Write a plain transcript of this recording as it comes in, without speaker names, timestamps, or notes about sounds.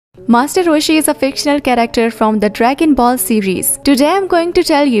Master Roshi is a fictional character from the Dragon Ball series. Today I am going to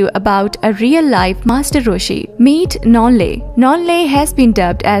tell you about a real-life Master Roshi. Meet Nhon Ly. Nhon Ly has been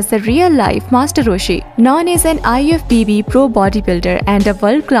dubbed as the real-life Master Roshi. Nhon is an IFBB pro bodybuilder and a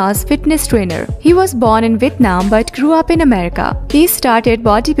world-class fitness trainer. He was born in Vietnam but grew up in America. He started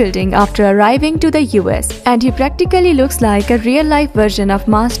bodybuilding after arriving to the US, and he practically looks like a real-life version of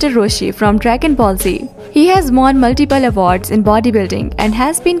Master Roshi from Dragon Ball Z. He has won multiple awards in bodybuilding and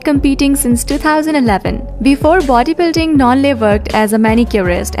has been competing since 2011. Before bodybuilding, Nhon Ly worked as a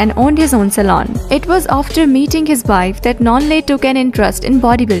manicurist and owned his own salon. It was after meeting his wife that Nhon Ly took an interest in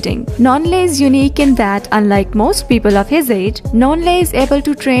bodybuilding. Nhon Ly is unique in that, unlike most people of his age, Nhon Ly is able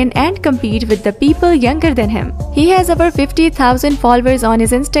to train and compete with the people younger than him. He has over 50,000 followers on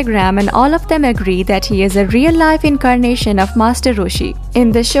his Instagram, and all of them agree that he is a real-life incarnation of Master Roshi.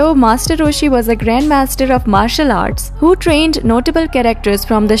 In the show, Master Roshi was a grandmaster of martial arts who trained notable characters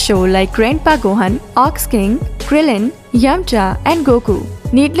from the show like Grandpa Gohan, Ox King, Krillin, Yamcha, and Goku.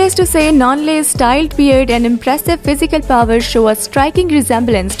 Needless to say, Nhon Ly's styled beard and impressive physical powers show a striking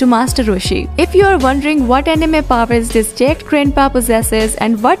resemblance to Master Roshi. If you are wondering what anime powers this jacked grandpa possesses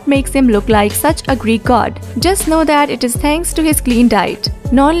and what makes him look like such a Greek god, just know that it is thanks to his clean diet.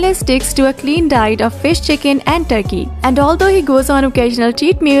 Nhon Ly sticks to a clean diet of fish, chicken, and turkey. And although he goes on occasional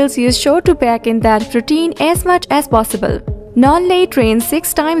cheat meals, he is sure to pack in that protein as much as possible. Nhon Ly trains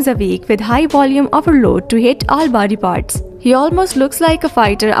 6 times a week with high volume overload to hit all body parts. He almost looks like a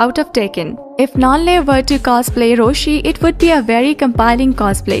fighter out of Tekken. If Nhon Ly were to cosplay Roshi, it would be a very compelling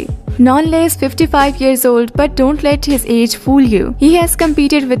cosplay. Nhon Ly is 55 years old, but don't let his age fool you. He has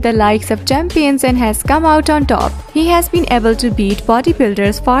competed with the likes of champions and has come out on top. He has been able to beat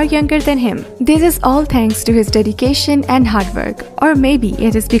bodybuilders far younger than him. This is all thanks to his dedication and hard work. Or maybe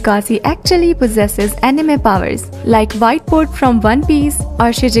it is because he actually possesses anime powers, like Whiteboard from One Piece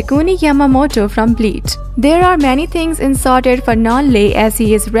or Shizukuni Yamamoto from Bleach. There are many things in sorted for Nhon Ly, as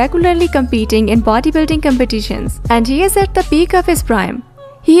he is regularly competing in bodybuilding competitions, and he is at the peak of his prime.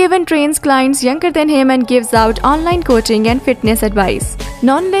 He even trains clients younger than him and gives out online coaching and fitness advice.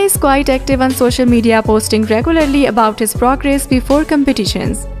 Nhon Ly is quite active on social media, posting regularly about his progress before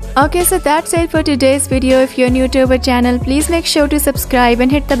competitions. Okay, so that's it for today's video. If you're new to our channel, please make sure to subscribe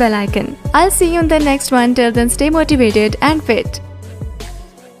and hit the bell icon. I'll see you in the next one. Till then, stay motivated and fit.